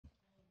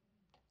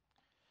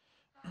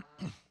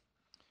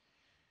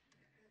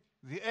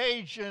The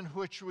age in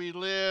which we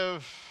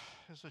live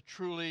is a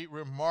truly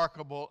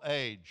remarkable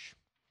age.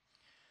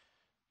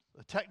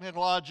 The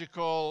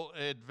technological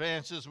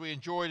advances we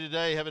enjoy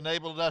today have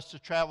enabled us to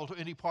travel to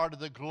any part of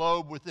the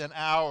globe within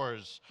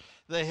hours.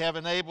 They have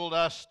enabled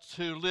us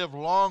to live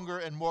longer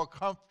and more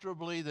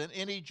comfortably than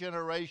any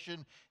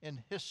generation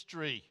in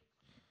history.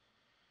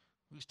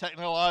 These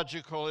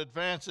technological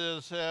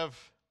advances have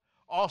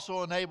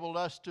also enabled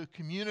us to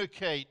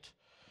communicate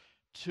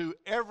to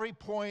every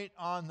point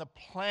on the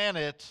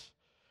planet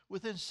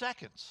within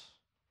seconds.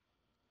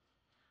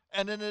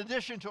 And in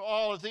addition to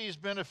all of these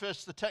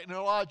benefits, the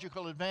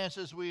technological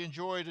advances we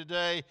enjoy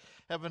today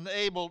have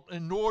enabled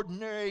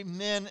ordinary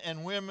men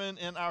and women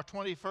in our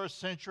 21st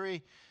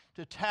century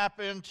to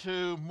tap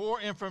into more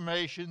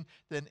information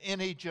than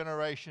any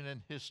generation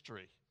in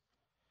history.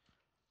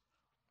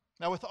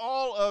 Now, with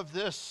all of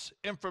this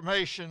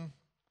information,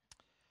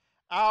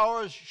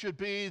 ours should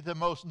be the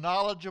most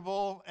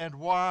knowledgeable and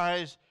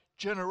wise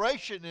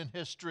generation in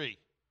history.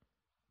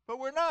 But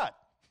we're not.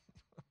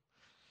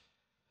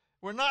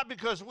 We're not,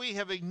 because we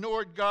have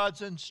ignored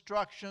God's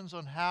instructions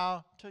on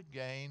how to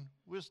gain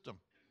wisdom.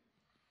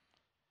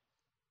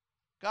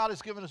 God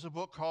has given us a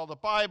book called the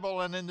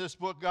Bible, and in this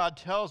book God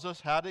tells us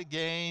how to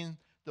gain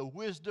the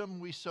wisdom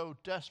we so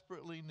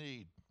desperately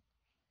need.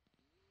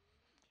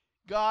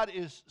 God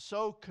is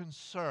so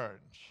concerned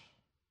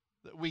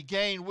that we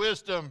gain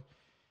wisdom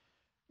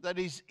that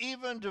He's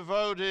even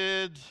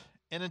devoted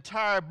an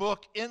entire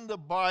book in the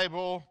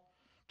Bible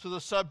to the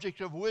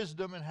subject of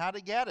wisdom and how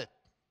to get it.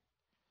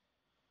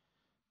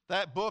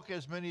 That book,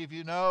 as many of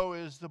you know,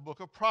 is the book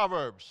of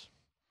Proverbs.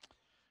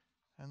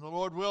 And the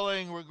Lord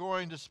willing, we're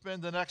going to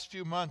spend the next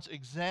few months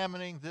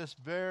examining this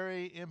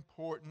very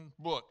important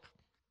book.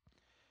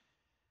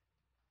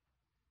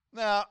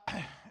 Now,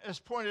 as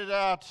pointed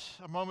out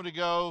a moment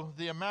ago,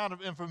 the amount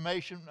of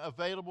information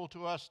available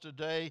to us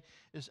today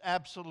is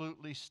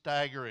absolutely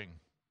staggering.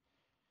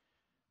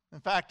 In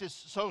fact, it's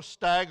so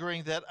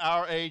staggering that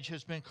our age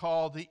has been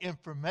called the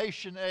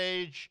information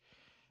age,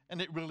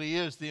 and it really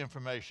is the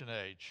information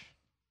age.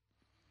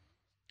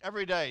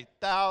 Every day,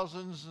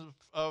 thousands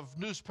of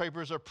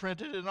newspapers are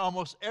printed in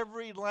almost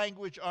every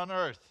language on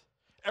earth.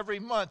 Every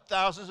month,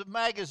 thousands of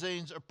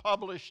magazines are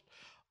published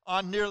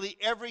on nearly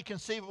every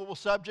conceivable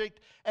subject,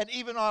 and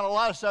even on a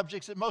lot of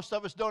subjects that most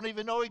of us don't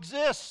even know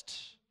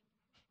exist.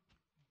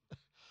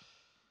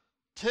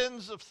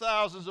 Tens of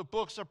thousands of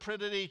books are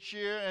printed each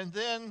year, and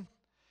then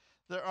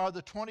there are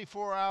the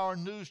 24-hour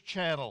news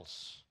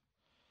channels.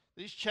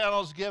 These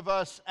channels give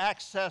us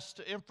access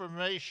to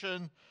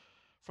information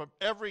from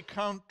every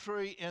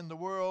country in the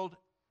world,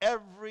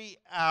 every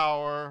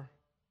hour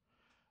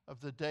of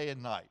the day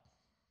and night.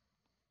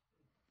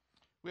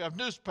 We have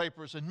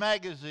newspapers and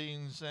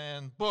magazines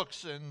and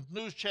books and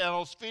news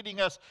channels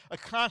feeding us a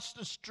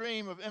constant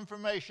stream of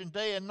information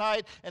day and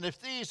night, and if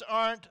these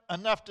aren't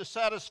enough to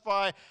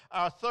satisfy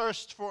our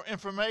thirst for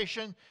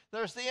information,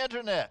 there's the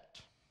internet.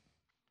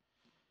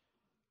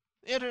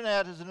 The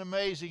internet is an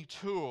amazing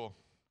tool.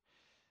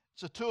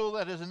 It's a tool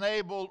that has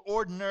enabled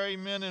ordinary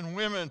men and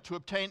women to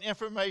obtain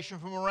information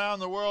from around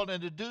the world,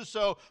 and to do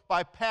so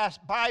by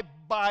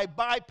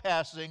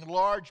bypassing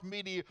large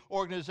media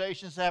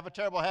organizations that have a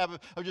terrible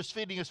habit of just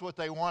feeding us what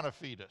they want to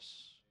feed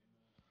us.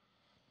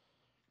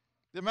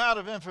 The amount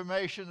of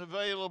information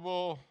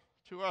available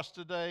to us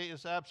today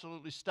is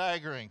absolutely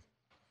staggering.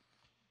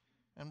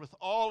 And with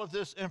all of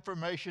this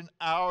information,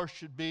 ours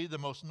should be the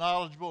most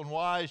knowledgeable and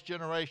wise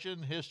generation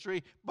in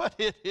history, but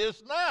it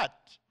is not.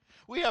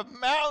 We have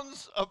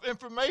mountains of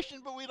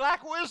information, but we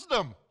lack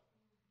wisdom.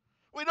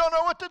 We don't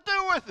know what to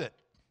do with it.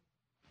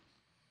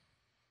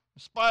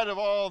 In spite of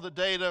all the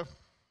data,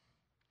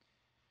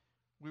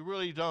 we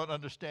really don't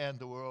understand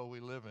the world we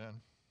live in.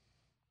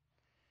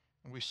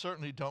 And we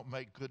certainly don't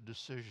make good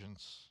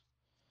decisions.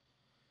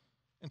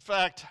 In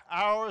fact,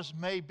 ours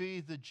may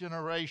be the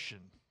generation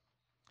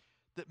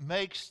that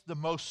makes the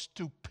most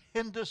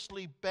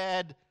stupendously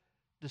bad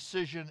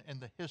decision in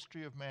the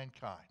history of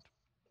mankind.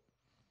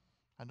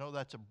 I know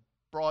that's a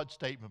broad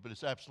statement, but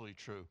it's absolutely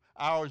true.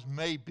 Ours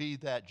may be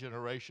that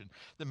generation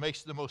that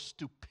makes the most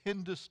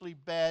stupendously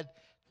bad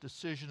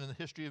decision in the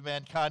history of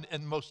mankind,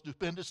 and the most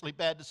stupendously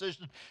bad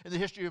decision in the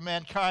history of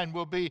mankind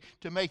will be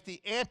to make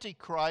the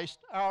Antichrist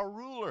our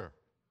ruler.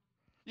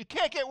 You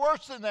can't get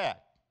worse than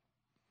that.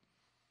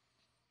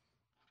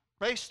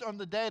 Based on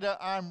the data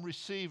I'm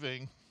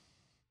receiving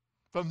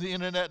from the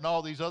internet and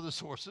all these other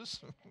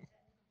sources,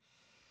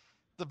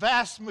 the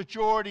vast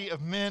majority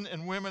of men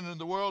and women in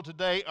the world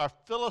today are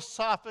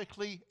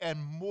philosophically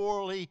and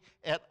morally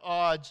at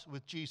odds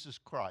with Jesus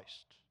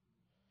Christ.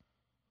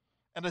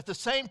 And at the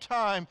same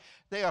time,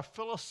 they are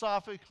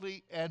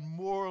philosophically and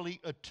morally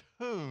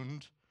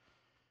attuned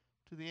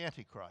to the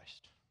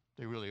Antichrist.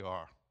 They really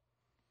are.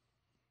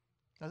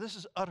 Now, this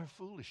is utter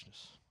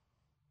foolishness.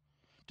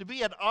 To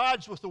be at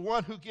odds with the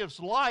one who gives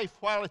life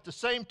while at the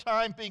same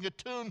time being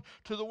attuned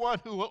to the one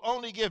who will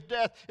only give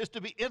death is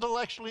to be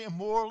intellectually and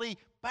morally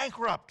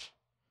bankrupt.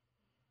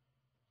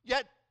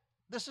 Yet,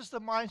 this is the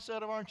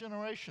mindset of our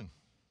generation.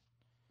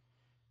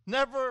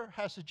 Never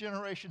has a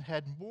generation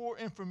had more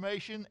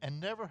information, and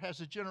never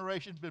has a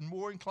generation been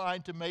more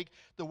inclined to make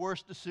the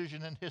worst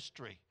decision in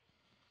history.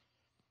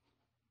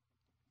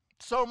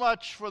 So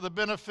much for the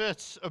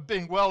benefits of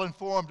being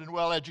well-informed and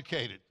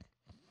well-educated.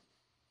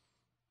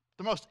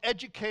 The most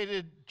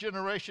educated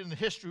generation in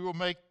history will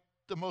make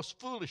the most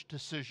foolish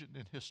decision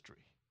in history.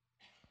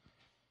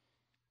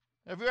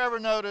 Have you ever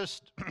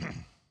noticed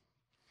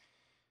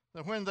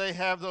that when they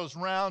have those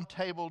round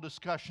table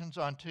discussions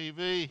on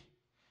TV,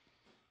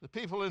 the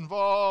people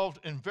involved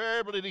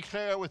invariably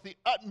declare with the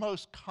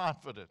utmost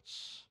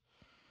confidence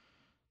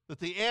that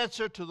the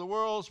answer to the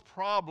world's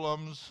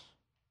problems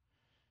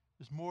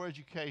is more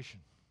education?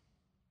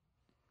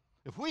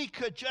 If we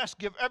could just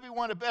give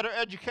everyone a better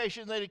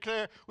education, they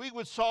declare, we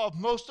would solve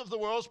most of the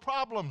world's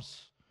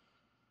problems.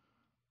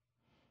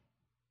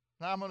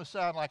 Now, I'm going to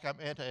sound like I'm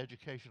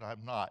anti-education.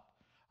 I'm not.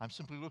 I'm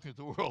simply looking at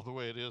the world the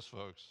way it is,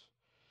 folks.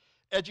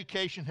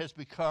 Education has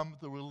become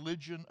the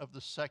religion of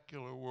the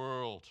secular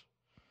world.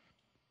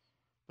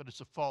 But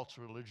it's a false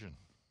religion.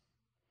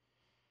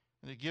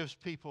 And it gives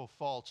people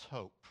false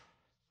hope.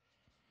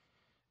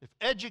 If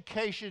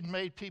education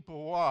made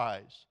people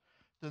wise,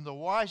 then the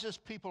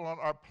wisest people on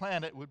our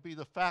planet would be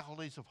the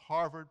faculties of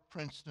Harvard,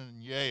 Princeton,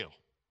 and Yale.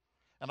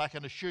 And I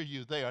can assure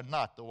you they are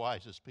not the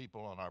wisest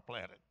people on our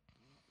planet.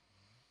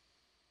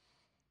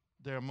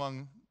 They're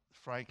among,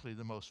 frankly,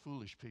 the most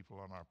foolish people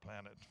on our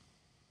planet.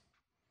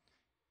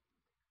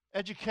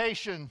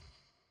 Education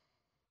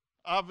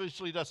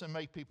obviously doesn't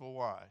make people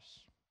wise.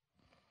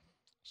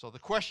 So the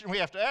question we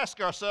have to ask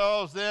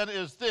ourselves then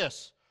is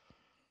this: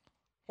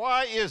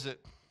 why is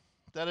it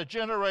that a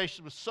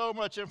generation with so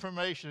much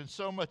information and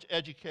so much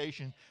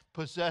education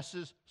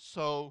possesses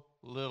so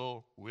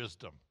little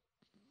wisdom?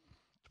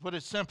 To put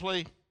it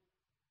simply,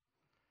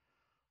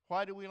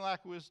 why do we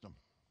lack wisdom?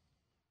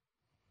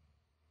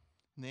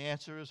 And the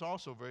answer is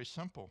also very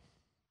simple.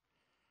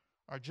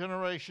 Our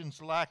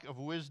generation's lack of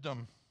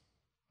wisdom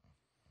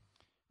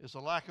is a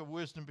lack of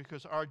wisdom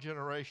because our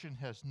generation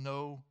has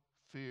no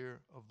fear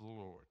of the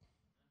Lord.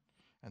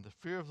 And the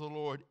fear of the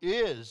Lord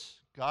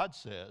is, God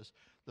says,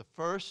 the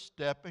first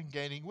step in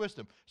gaining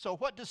wisdom. So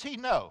what does he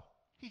know?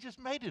 He just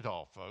made it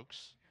all,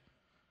 folks.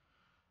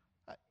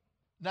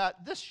 Now,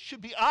 this should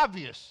be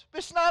obvious.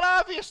 It's not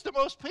obvious to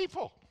most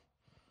people.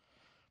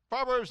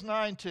 Proverbs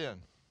 9:10.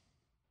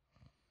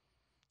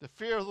 The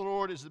fear of the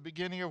Lord is the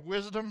beginning of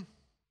wisdom,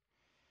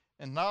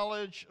 and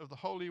knowledge of the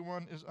Holy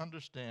One is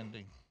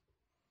understanding.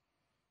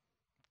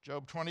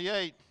 Job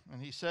 28,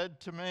 and he said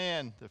to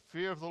man, the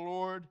fear of the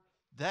Lord,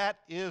 that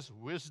is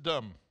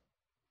wisdom.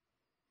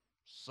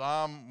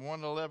 Psalm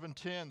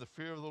 111:10, the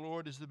fear of the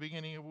Lord is the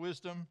beginning of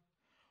wisdom.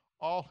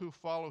 All who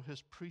follow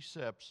his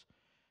precepts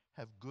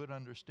have good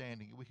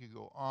understanding. We could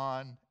go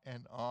on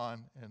and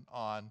on and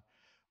on,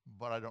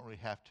 but I don't really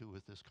have to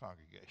with this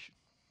congregation.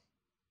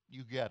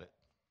 You get it.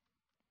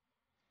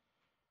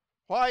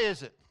 Why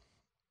is it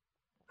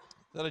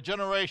that a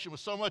generation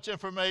with so much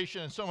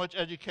information and so much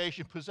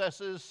education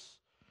possesses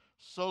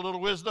so little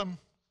wisdom?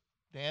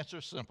 The answer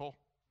is simple.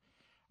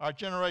 Our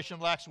generation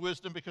lacks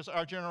wisdom because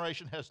our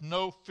generation has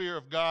no fear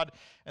of God,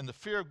 and the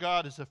fear of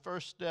God is the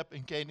first step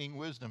in gaining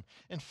wisdom.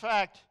 In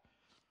fact,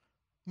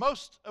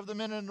 most of the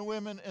men and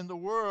women in the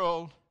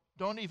world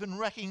don't even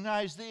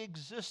recognize the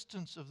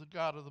existence of the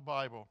God of the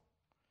Bible,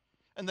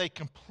 and they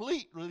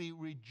completely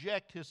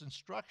reject his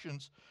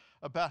instructions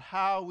about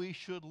how we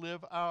should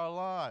live our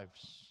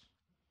lives.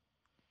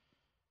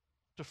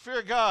 To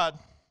fear God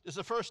is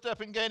the first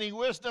step in gaining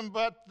wisdom,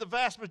 but the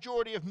vast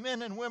majority of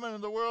men and women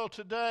in the world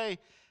today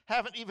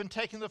haven't even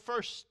taken the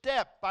first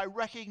step by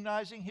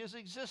recognizing his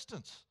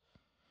existence.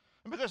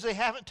 And because they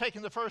haven't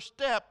taken the first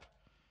step,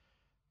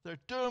 they're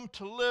doomed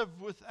to live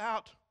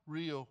without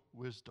real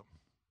wisdom.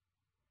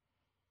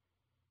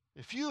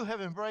 If you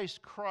have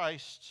embraced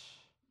Christ,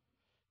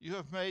 you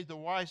have made the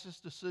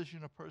wisest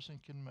decision a person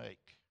can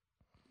make.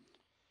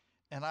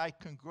 And I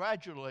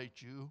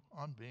congratulate you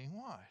on being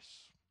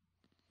wise.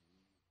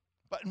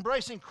 But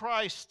embracing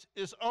Christ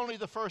is only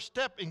the first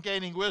step in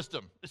gaining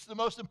wisdom. It's the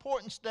most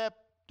important step,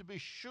 to be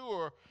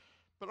sure,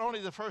 but only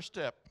the first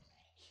step.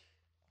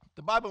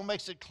 The Bible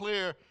makes it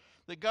clear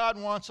that God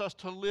wants us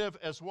to live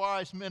as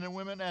wise men and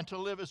women, and to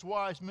live as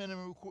wise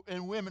men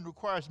and women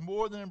requires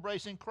more than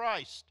embracing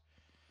Christ.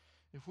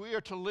 If we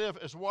are to live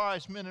as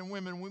wise men and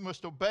women, we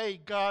must obey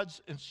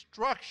God's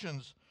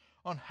instructions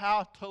on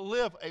how to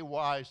live a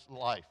wise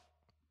life.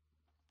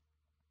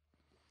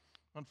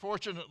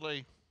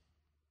 Unfortunately,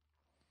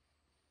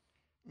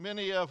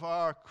 many of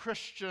our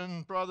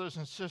Christian brothers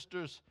and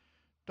sisters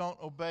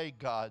don't obey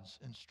God's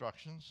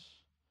instructions.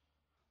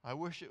 I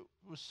wish it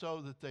was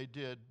so that they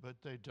did, but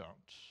they don't.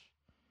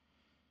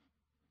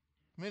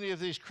 Many of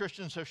these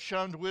Christians have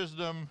shunned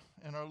wisdom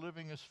and are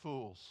living as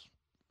fools.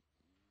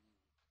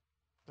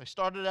 They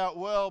started out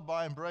well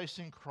by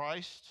embracing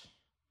Christ,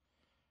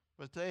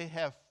 but they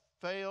have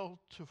failed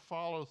to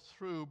follow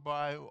through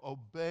by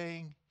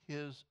obeying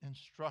his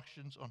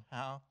instructions on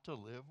how to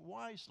live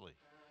wisely.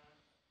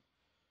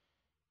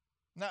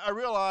 Now, I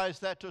realize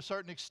that to a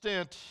certain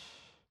extent,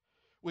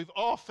 We've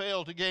all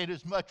failed to gain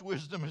as much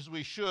wisdom as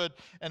we should,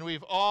 and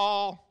we've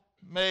all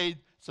made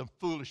some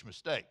foolish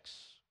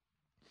mistakes.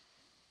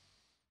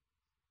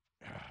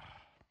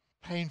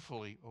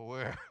 Painfully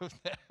aware of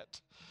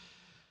that.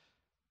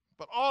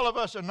 But all of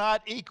us are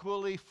not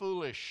equally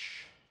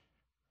foolish.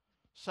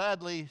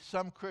 Sadly,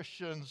 some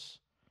Christians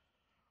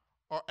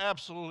are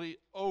absolutely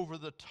over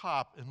the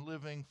top in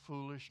living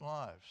foolish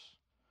lives.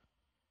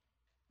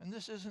 And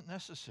this isn't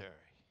necessary.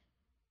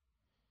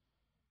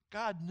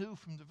 God knew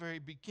from the very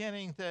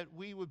beginning that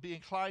we would be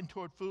inclined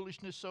toward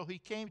foolishness, so he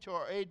came to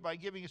our aid by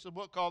giving us a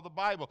book called the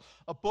Bible,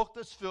 a book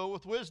that's filled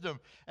with wisdom.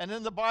 And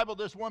in the Bible,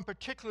 there's one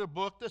particular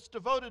book that's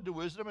devoted to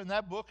wisdom, and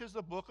that book is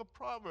the book of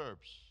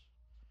Proverbs.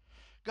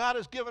 God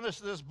has given us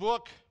this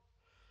book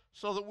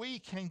so that we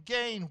can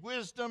gain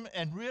wisdom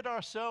and rid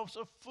ourselves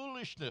of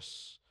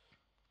foolishness.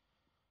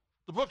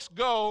 The book's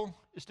goal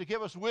is to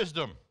give us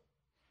wisdom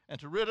and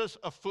to rid us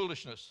of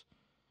foolishness.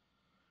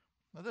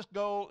 Now, this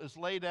goal is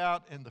laid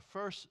out in the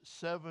first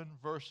 7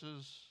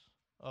 verses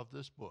of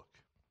this book.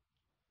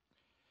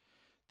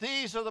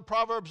 These are the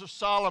Proverbs of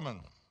Solomon,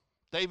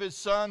 David's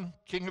son,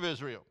 king of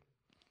Israel.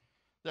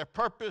 Their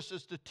purpose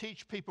is to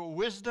teach people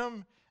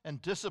wisdom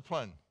and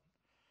discipline,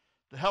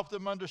 to help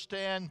them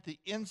understand the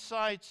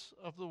insights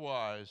of the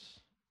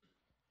wise.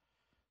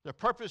 Their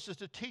purpose is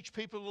to teach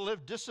people to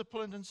live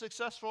disciplined and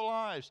successful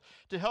lives,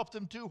 to help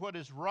them do what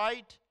is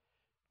right,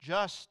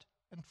 just,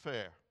 and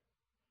fair.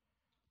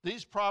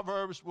 These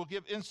proverbs will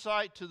give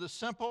insight to the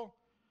simple,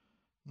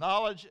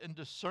 knowledge and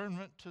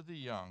discernment to the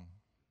young.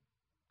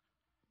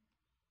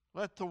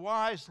 Let the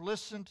wise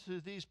listen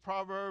to these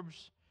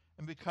proverbs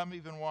and become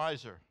even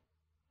wiser.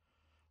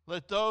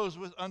 Let those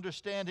with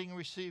understanding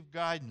receive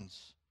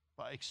guidance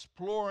by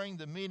exploring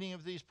the meaning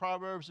of these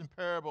proverbs and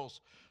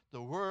parables,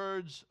 the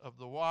words of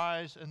the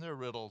wise and their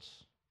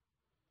riddles.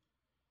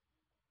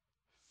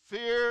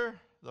 The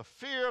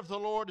fear of the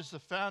Lord is the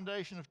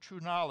foundation of true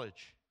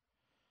knowledge,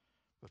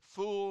 but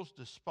fools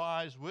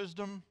despise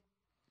wisdom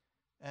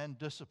and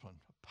discipline.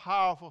 A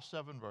powerful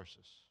 7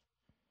 verses.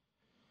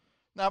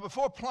 Now,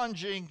 before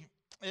plunging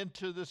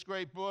into this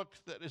great book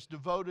that is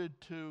devoted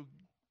to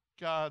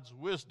God's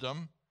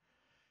wisdom,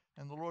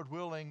 and the Lord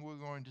willing, we're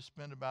going to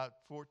spend about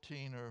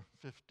 14 or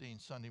 15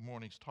 Sunday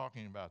mornings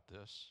talking about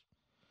this,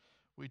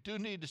 we do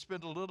need to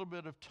spend a little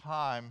bit of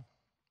time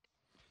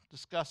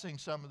discussing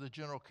some of the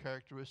general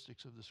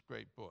characteristics of this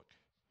great book.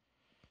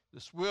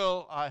 This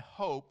will, I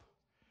hope,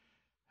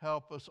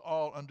 help us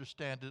all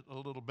understand it a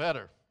little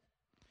better.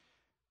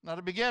 Now,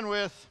 to begin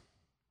with,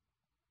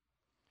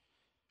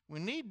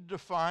 we need to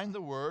define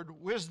the word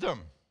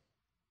wisdom.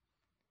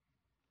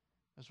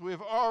 As we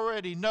have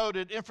already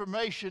noted,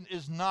 information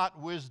is not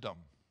wisdom.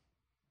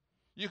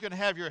 You can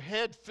have your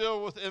head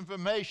filled with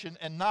information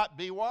and not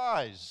be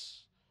wise.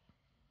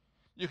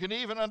 You can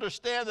even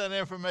understand that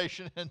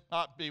information and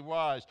not be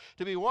wise.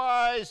 To be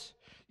wise,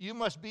 you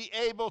must be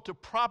able to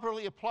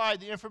properly apply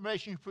the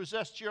information you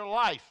possess to your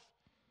life.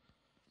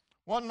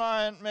 One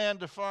man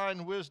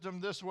defined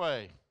wisdom this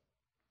way: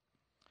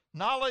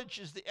 knowledge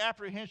is the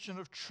apprehension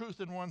of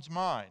truth in one's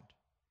mind,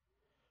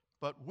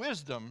 but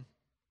wisdom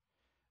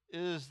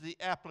is the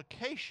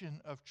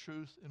application of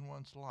truth in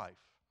one's life.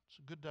 It's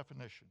a good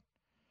definition.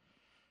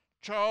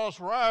 Charles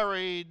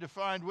Ryrie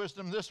defined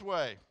wisdom this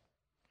way: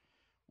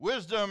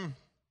 wisdom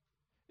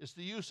is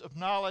the use of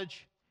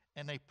knowledge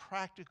in a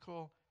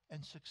practical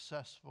and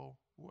successful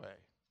way.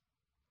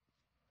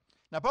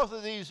 Now, both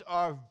of these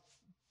are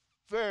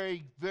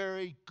very,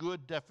 very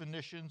good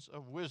definitions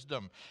of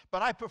wisdom,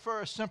 but I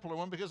prefer a simpler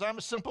one because I'm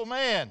a simple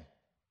man.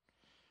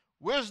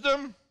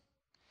 Wisdom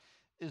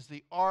is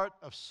the art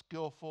of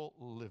skillful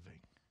living.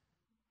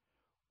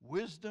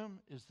 Wisdom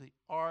is the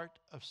art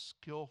of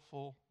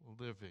skillful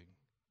living.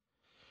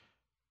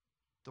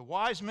 The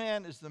wise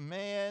man is the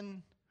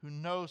man who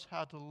knows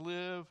how to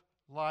live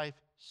life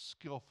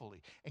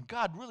skillfully. And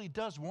God really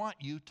does want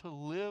you to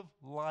live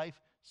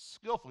life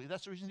skillfully.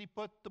 That's the reason he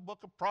put the book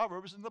of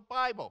Proverbs in the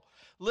Bible.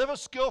 Live a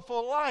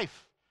skillful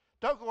life.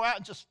 Don't go out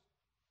and just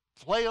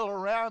flail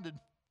around and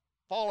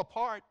fall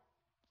apart.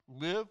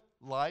 Live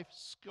life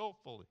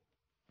skillfully.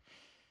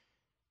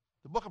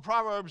 The book of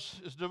Proverbs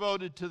is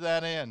devoted to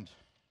that end.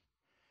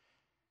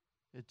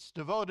 It's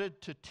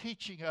devoted to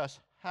teaching us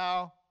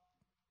how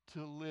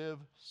to live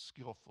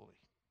skillfully.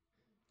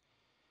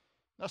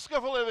 Now,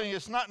 skillful living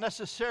is not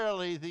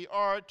necessarily the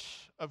art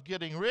of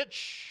getting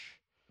rich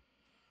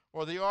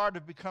or the art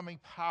of becoming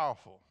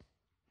powerful.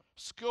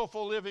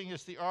 Skillful living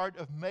is the art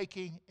of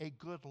making a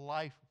good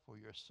life for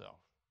yourself.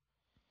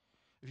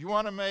 If you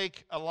want to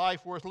make a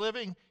life worth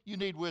living, you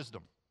need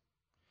wisdom.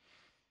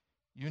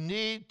 You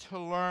need to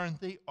learn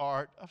the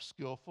art of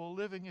skillful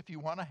living if you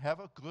want to have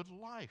a good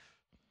life.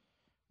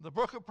 The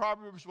book of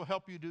Proverbs will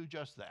help you do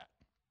just that.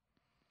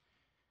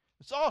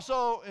 It's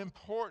also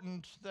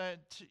important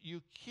that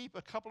you keep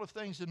a couple of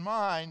things in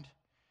mind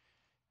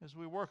as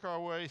we work our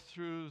way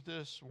through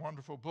this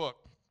wonderful book.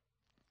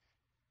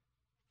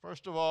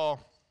 First of all,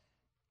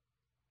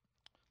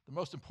 the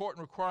most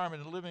important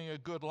requirement in living a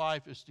good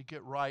life is to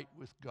get right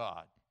with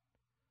God.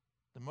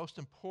 The most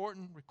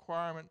important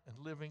requirement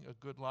in living a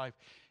good life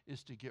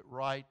is to get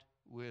right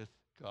with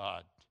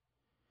God.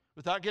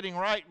 Without getting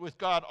right with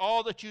God,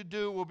 all that you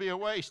do will be a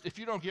waste. If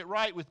you don't get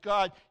right with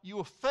God, you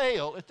will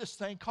fail at this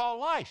thing called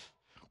life.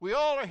 We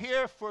all are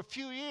here for a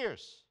few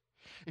years.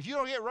 If you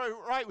don't get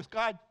right with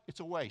God, it's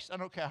a waste. I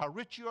don't care how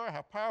rich you are,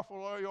 how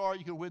powerful you are.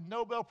 You can win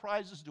Nobel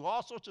Prizes, do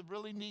all sorts of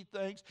really neat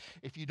things.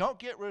 If you don't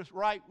get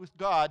right with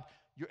God,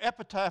 your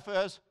epitaph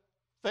is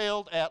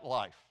failed at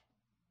life.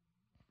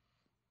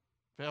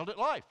 Failed at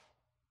life.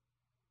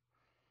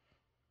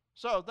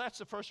 So that's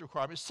the first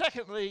requirement.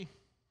 Secondly,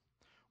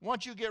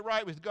 once you get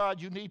right with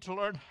God, you need to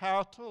learn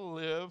how to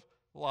live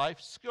life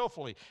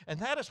skillfully. And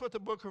that is what the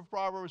book of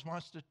Proverbs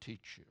wants to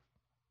teach you.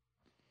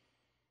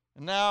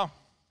 And now,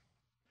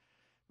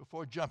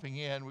 before jumping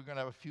in, we're going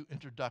to have a few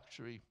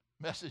introductory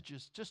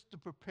messages just to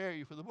prepare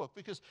you for the book.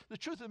 Because the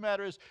truth of the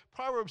matter is,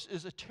 Proverbs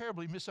is a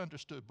terribly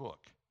misunderstood book.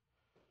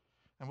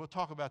 And we'll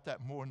talk about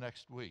that more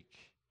next week.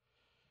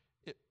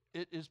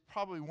 It is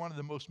probably one of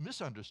the most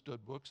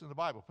misunderstood books in the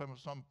Bible.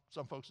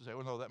 Some folks will say,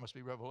 well, no, that must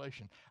be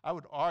Revelation. I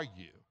would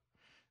argue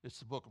it's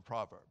the book of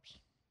Proverbs.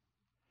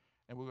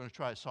 And we're going to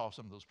try to solve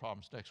some of those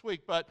problems next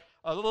week. But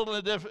a little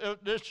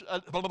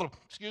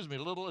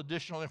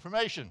additional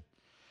information.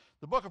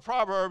 The book of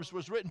Proverbs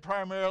was written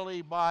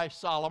primarily by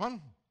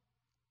Solomon,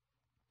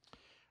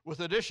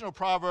 with additional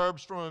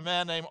proverbs from a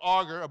man named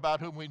Augur,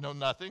 about whom we know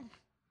nothing,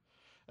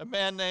 a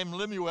man named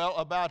Lemuel,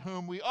 about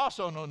whom we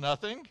also know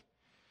nothing,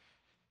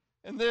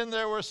 and then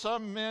there were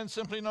some men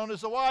simply known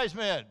as the wise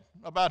men,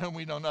 about whom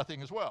we know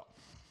nothing as well.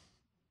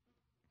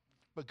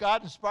 But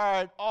God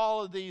inspired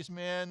all of these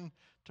men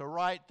to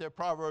write their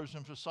proverbs,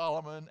 and for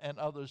Solomon and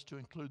others to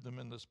include them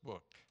in this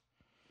book.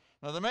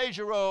 Now, the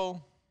major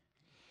role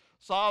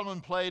Solomon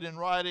played in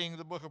writing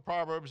the book of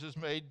Proverbs is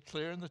made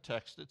clear in the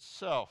text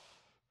itself.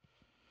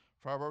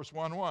 Proverbs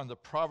 1:1, the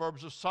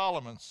Proverbs of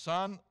Solomon,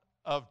 son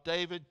of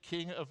David,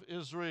 king of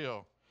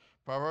Israel.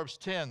 Proverbs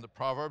 10, the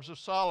Proverbs of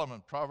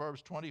Solomon.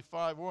 Proverbs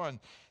 25:1.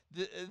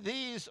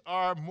 These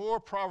are more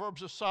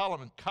Proverbs of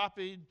Solomon,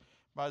 copied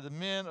by the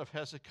men of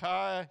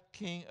Hezekiah,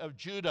 king of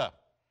Judah.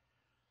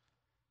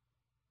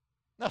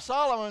 Now,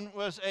 Solomon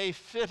was a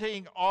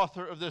fitting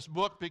author of this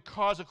book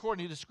because,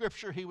 according to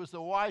Scripture, he was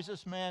the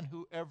wisest man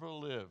who ever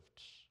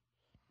lived.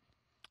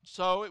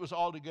 So it was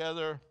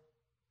altogether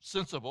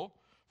sensible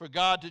for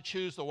God to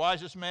choose the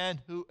wisest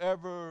man who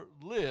ever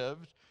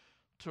lived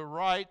to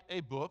write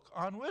a book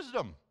on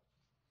wisdom.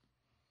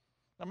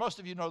 Now, most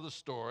of you know the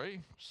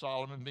story,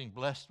 Solomon being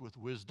blessed with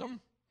wisdom.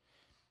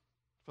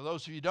 For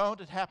those of you who don't,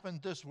 it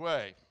happened this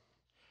way.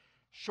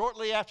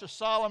 Shortly after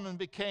Solomon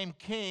became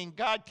king,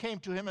 God came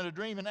to him in a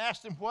dream and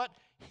asked him what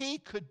he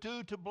could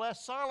do to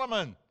bless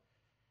Solomon.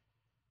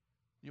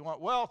 You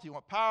want wealth? You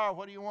want power?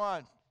 What do you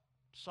want?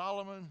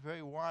 Solomon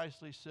very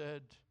wisely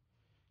said,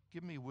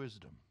 give me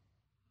wisdom.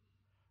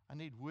 I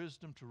need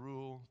wisdom to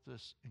rule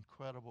this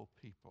incredible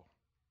people.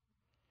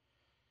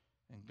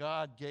 And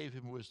God gave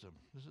him wisdom.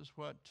 This is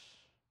what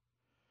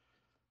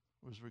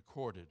was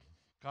recorded.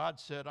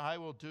 God said, I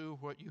will do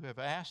what you have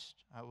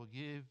asked. I will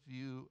give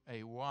you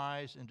a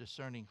wise and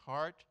discerning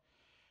heart,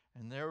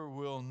 and there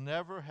will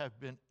never have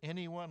been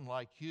anyone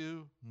like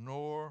you,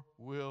 nor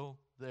will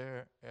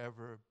there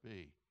ever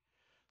be.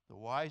 The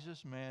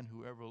wisest man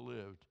who ever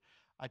lived.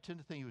 I tend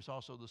to think he was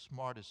also the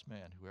smartest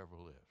man who ever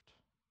lived.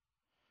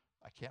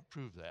 I can't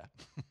prove that,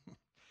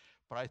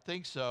 but I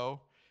think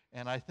so,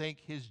 and I think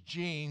his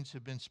genes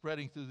have been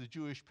spreading through the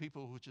Jewish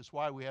people, which is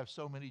why we have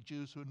so many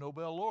Jews who are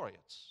Nobel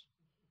laureates.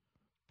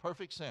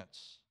 Perfect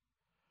sense.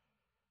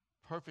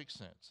 Perfect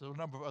sense. There are a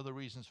number of other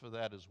reasons for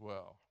that as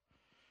well.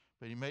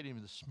 But he made him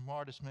the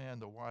smartest man,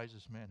 the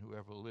wisest man who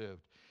ever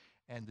lived.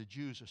 And the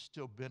Jews are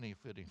still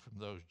benefiting from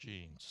those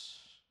genes.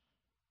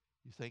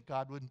 You think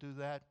God wouldn't do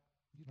that?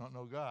 You don't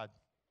know God.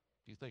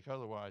 You think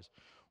otherwise.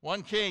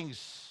 1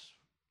 Kings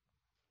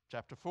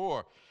chapter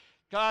 4.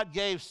 God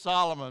gave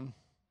Solomon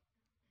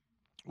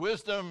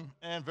wisdom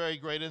and very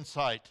great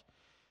insight,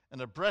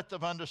 and a breadth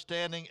of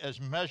understanding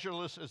as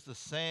measureless as the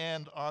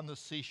sand on the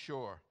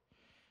seashore.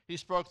 He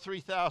spoke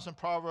 3,000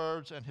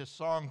 proverbs, and his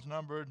songs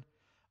numbered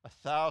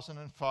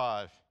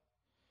 1,005.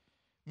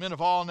 Men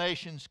of all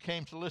nations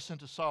came to listen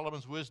to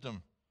Solomon's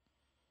wisdom,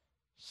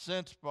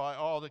 sent by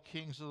all the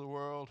kings of the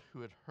world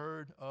who had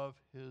heard of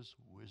his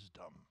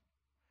wisdom.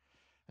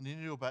 And he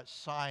knew about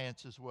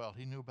science as well.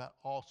 He knew about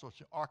all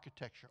sorts of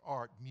architecture,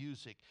 art,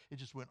 music. It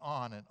just went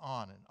on and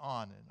on and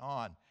on and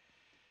on.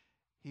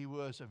 He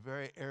was a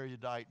very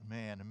erudite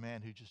man, a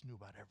man who just knew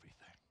about everything.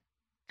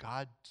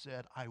 God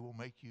said, I will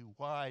make you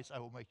wise, I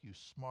will make you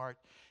smart.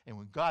 And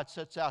when God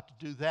sets out to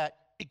do that,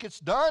 it gets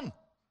done.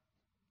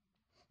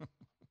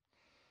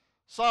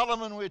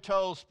 Solomon, we're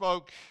told,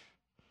 spoke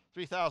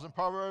 3,000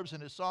 proverbs,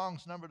 and his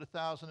songs numbered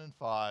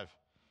 1,005.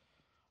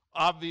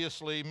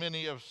 Obviously,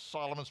 many of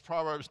Solomon's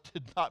proverbs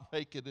did not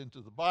make it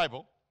into the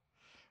Bible,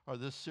 or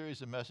this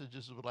series of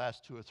messages would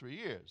last 2 or 3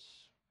 years.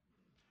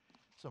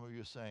 Some of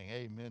you are saying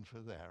amen for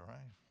that, right?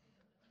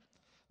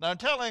 Now, in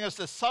telling us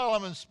that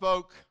Solomon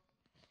spoke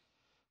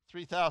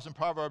 3,000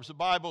 Proverbs. The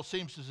Bible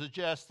seems to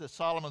suggest that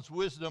Solomon's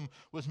wisdom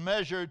was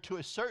measured to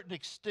a certain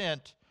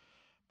extent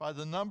by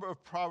the number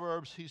of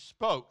Proverbs he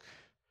spoke.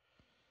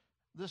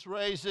 This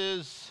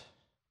raises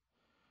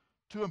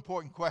two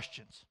important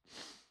questions.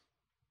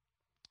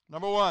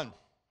 Number one,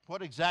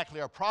 what exactly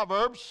are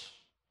Proverbs?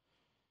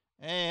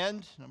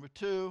 And number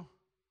two,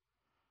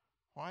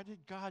 why did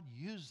God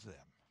use them?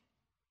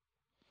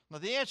 Now,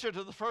 the answer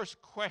to the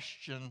first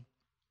question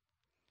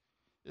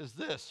is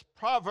this.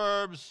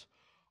 Proverbs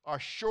are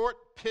short,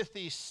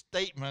 pithy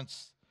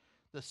statements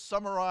that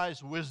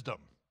summarize wisdom.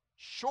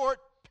 Short,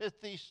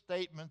 pithy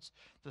statements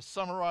that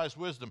summarize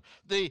wisdom.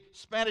 The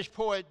Spanish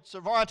poet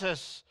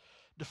Cervantes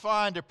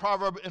defined a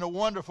proverb in a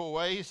wonderful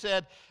way. He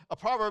said, a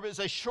proverb is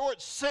a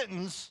short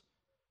sentence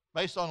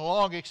based on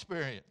long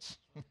experience.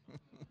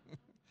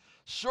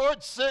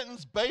 Short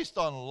sentence based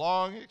on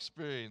long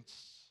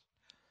experience.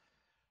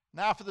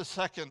 Now for the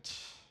second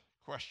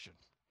question.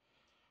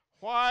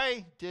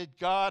 Why did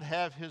God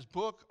have his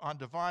book on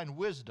divine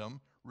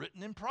wisdom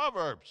written in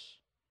Proverbs?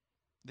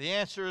 The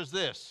answer is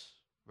this.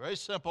 Very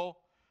simple.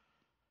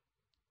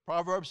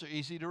 Proverbs are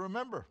easy to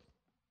remember.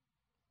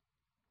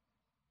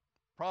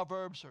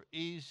 Proverbs are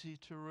easy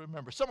to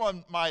remember.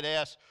 Someone might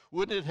ask,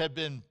 wouldn't it have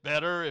been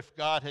better if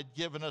God had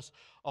given us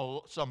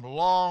some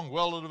long,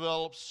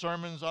 well-developed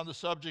sermons on the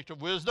subject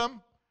of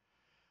wisdom?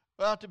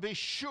 Well, to be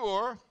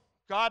sure,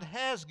 God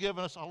has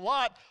given us a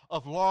lot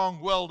of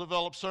long,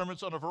 well-developed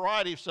sermons on a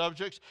variety of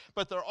subjects,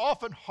 but they're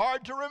often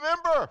hard to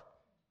remember.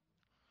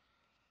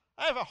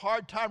 I have a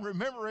hard time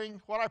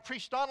remembering what I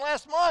preached on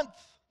last month.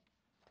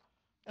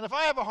 And if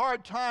I have a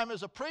hard time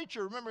as a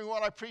preacher remembering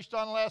what I preached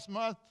on last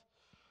month,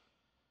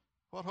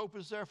 what hope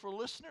is there for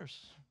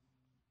listeners?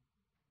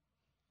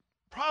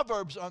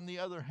 Proverbs, on the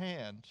other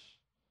hand,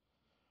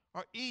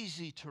 are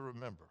easy to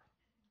remember.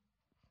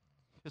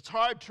 It's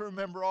hard to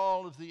remember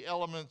all of the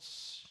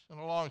elements in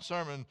a long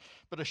sermon,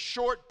 but a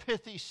short,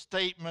 pithy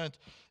statement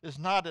is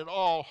not at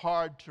all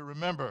hard to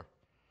remember.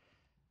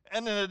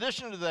 And in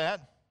addition to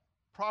that,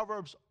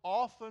 Proverbs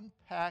often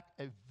pack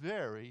a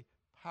very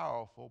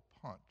powerful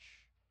punch.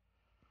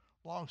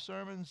 Long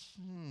sermons,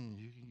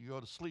 you can go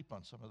to sleep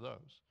on some of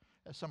those,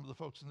 as some of the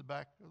folks in the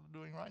back are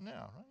doing right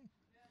now, right?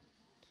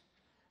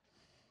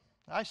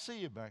 I see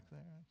you back there.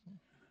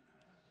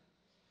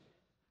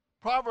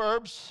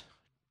 Proverbs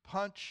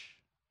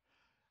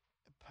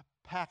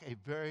pack a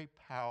very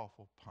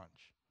powerful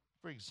punch.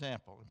 For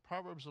example, in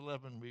Proverbs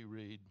 11 we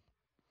read,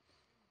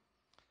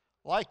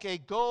 like a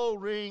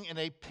gold ring in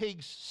a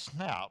pig's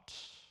snout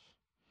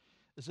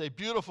is a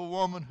beautiful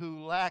woman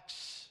who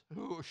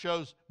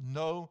shows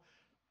no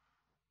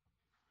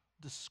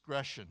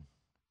discretion.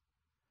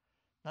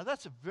 Now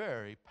that's a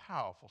very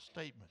powerful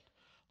statement.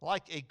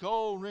 Like a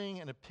gold ring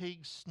in a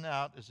pig's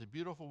snout is a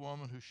beautiful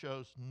woman who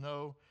shows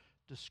no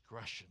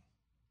discretion.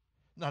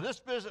 Now this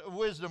bit of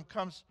wisdom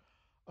comes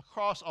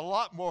across a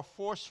lot more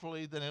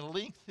forcefully than a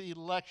lengthy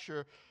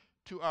lecture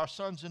to our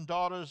sons and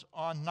daughters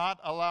on not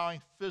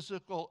allowing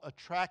physical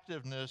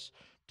attractiveness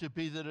to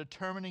be the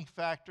determining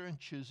factor in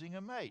choosing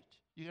a mate.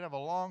 You can have a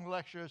long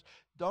lecture.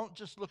 Don't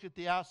just look at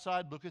the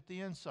outside, look at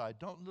the inside.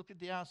 Don't look at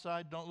the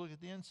outside, don't look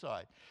at the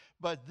inside.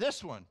 But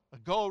this one, a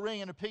gold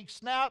ring and a pig's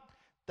snout,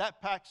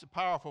 that packs a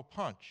powerful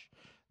punch.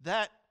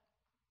 That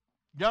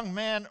young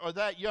man or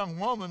that young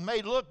woman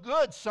may look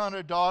good, son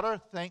or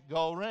daughter, think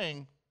gold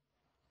ring,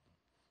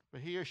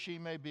 but he or she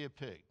may be a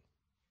pig.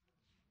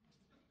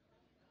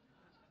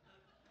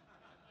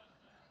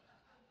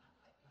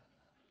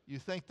 You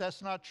think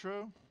that's not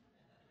true?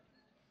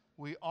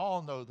 We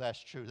all know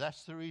that's true.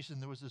 That's the reason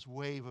there was this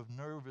wave of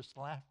nervous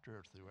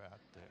laughter throughout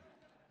there.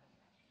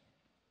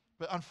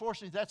 But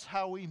unfortunately, that's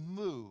how we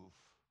move.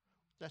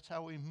 That's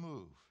how we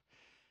move.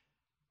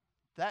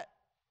 That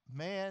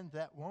man,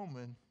 that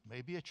woman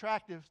may be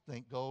attractive,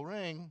 think gold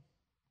ring,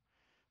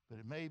 but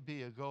it may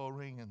be a gold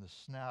ring in the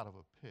snout of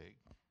a pig.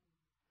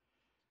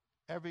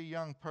 Every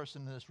young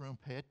person in this room,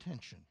 pay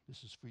attention.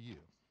 This is for you.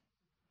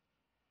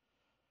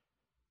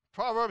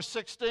 Proverbs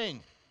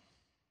 16.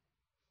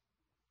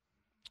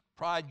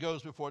 Pride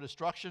goes before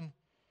destruction,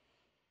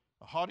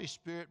 a haughty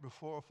spirit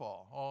before a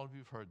fall. All of you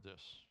have heard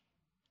this.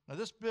 Now,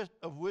 this bit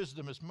of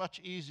wisdom is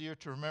much easier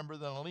to remember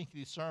than a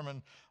lengthy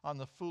sermon on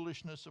the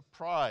foolishness of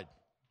pride.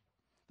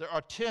 There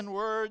are 10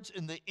 words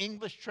in the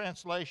English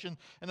translation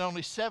and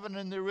only 7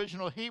 in the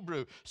original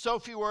Hebrew. So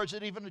few words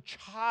that even a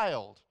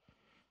child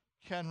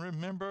can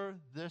remember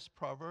this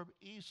proverb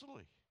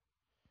easily.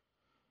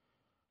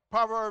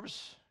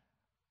 Proverbs,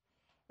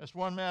 as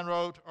one man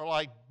wrote, are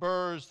like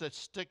burrs that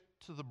stick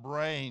to the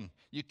brain.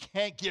 You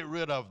can't get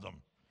rid of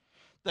them.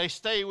 They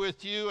stay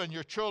with you and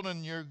your children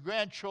and your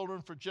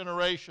grandchildren for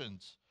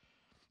generations.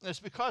 And it's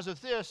because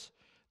of this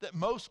that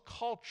most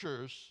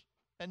cultures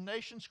and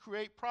nations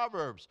create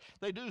proverbs.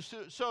 They do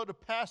so to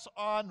pass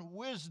on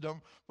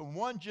wisdom from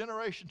one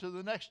generation to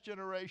the next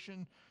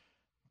generation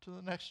to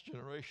the next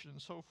generation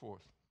and so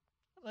forth.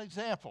 An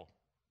example.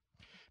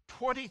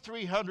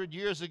 2,300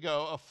 years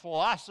ago,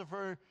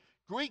 a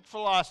Greek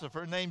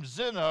philosopher named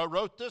Zeno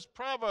wrote this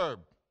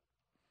proverb.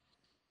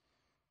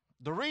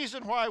 The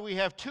reason why we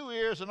have 2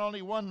 ears and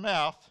only 1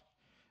 mouth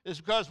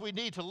is because we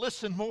need to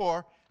listen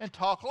more and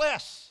talk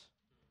less.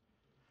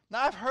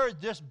 Now, I've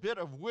heard this bit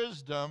of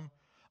wisdom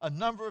a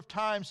number of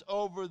times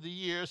over the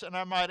years, and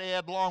I might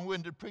add,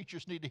 long-winded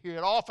preachers need to hear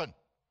it often.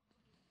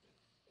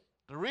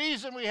 The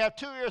reason we have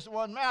 2 ears and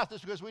 1 mouth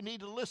is because we need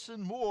to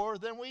listen more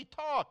than we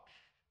talk.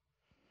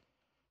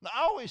 Now,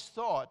 I always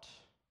thought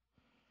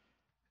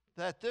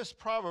that this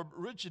proverb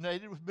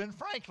originated with Ben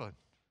Franklin.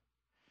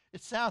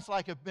 It sounds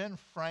like a Ben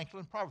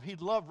Franklin proverb. He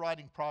loved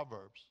writing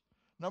proverbs.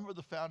 A number of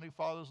the founding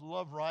fathers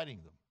loved writing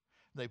them.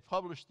 They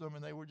published them,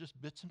 and they were just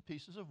bits and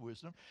pieces of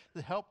wisdom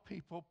that helped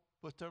people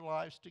put their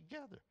lives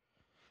together.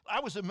 I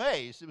was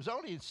amazed. It was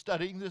only in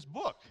studying this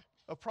book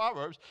of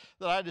Proverbs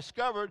that I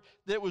discovered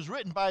that it was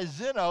written by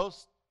Zeno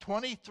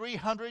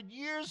 2,300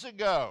 years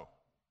ago.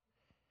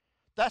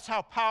 That's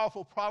how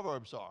powerful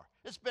Proverbs are.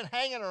 It's been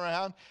hanging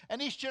around,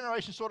 and each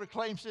generation sort of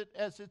claims it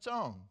as its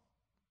own.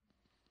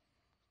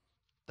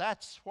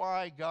 That's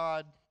why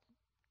God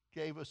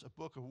gave us a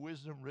book of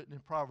wisdom written in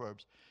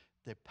Proverbs.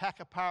 They pack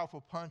a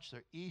powerful punch,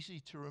 they're easy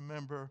to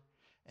remember,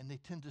 and they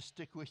tend to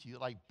stick with you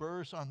like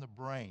burrs on the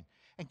brain.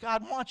 And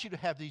God wants you to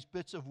have these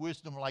bits of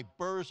wisdom like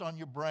burrs on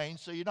your brain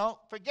so you don't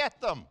forget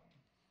them.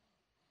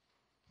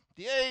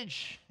 The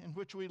age in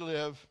which we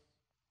live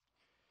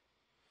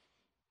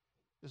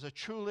is a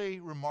truly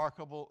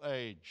remarkable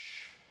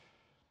age.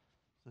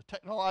 The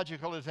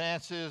technological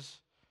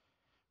advances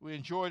we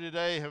enjoy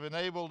today have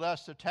enabled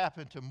us to tap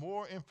into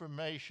more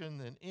information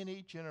than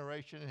any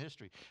generation in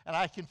history. And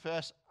I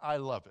confess, I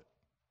love it.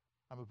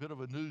 I'm a bit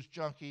of a news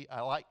junkie.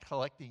 I like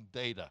collecting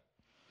data.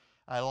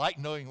 I like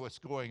knowing what's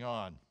going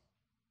on.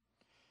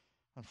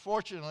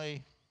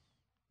 Unfortunately,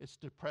 it's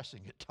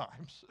depressing at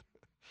times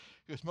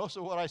because most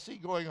of what I see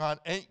going on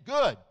ain't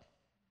good.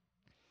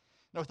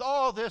 Now, with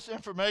all this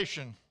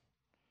information,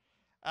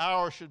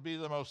 ours should be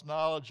the most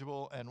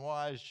knowledgeable and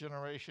wise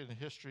generation in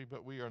history,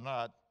 but we are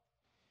not.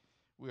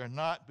 We are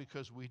not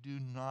because we do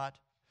not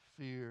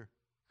fear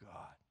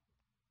God.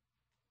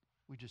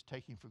 We just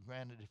take him for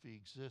granted. If he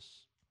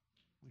exists,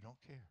 we don't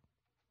care.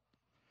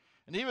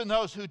 And even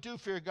those who do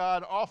fear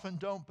God often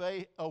don't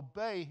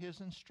obey his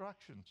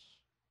instructions.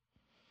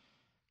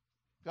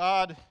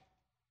 God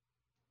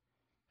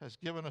has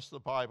given us the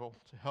Bible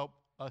to help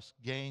us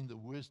gain the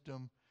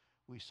wisdom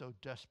we so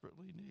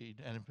desperately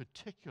need. And in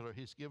particular,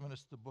 he's given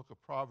us the book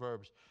of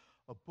Proverbs,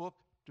 a book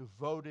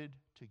devoted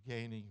to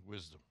gaining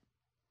wisdom.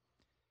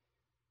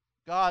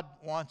 God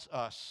wants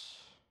us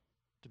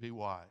to be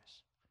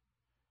wise.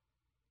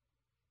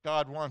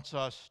 God wants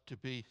us to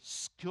be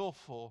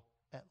skillful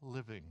at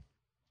living.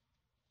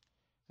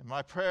 And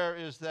my prayer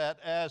is that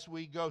as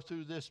we go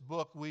through this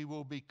book, we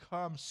will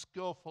become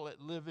skillful at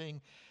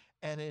living,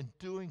 and in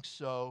doing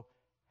so,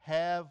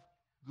 have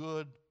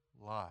good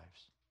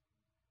lives.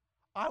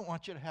 I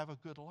want you to have a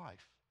good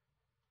life.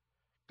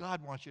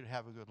 God wants you to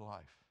have a good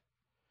life.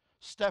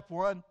 Step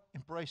 1,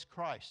 embrace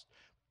Christ.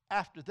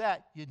 After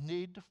that, you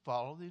need to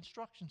follow the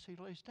instructions he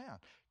lays down.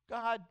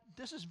 God,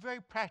 this is a very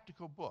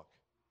practical book.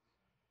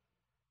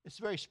 It's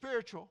very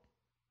spiritual,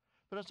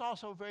 but it's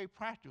also very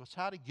practical. It's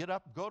how to get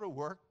up, go to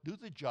work, do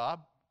the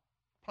job,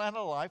 plan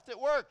a life that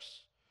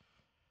works.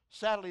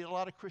 Sadly, a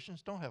lot of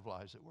Christians don't have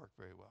lives that work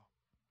very well.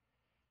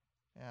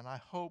 And I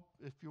hope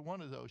if you're one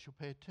of those, you'll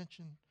pay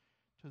attention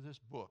to this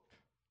book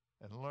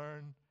and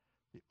learn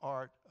the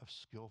art of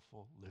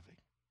skillful living.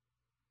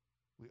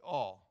 We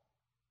all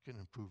can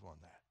improve on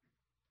that.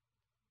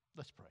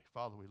 Let's pray.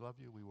 Father, we love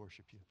you. We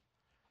worship you.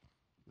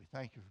 We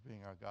thank you for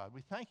being our God.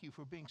 We thank you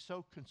for being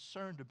so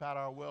concerned about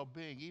our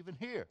well-being, even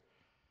here,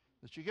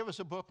 that you give us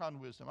a book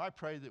on wisdom. I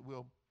pray that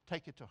we'll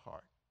take it to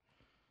heart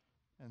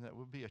and that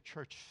we'll be a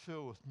church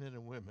filled with men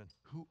and women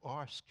who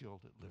are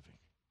skilled at living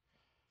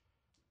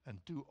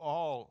and do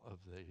all of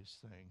these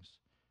things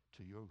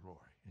to your glory.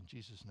 In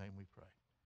Jesus' name we pray.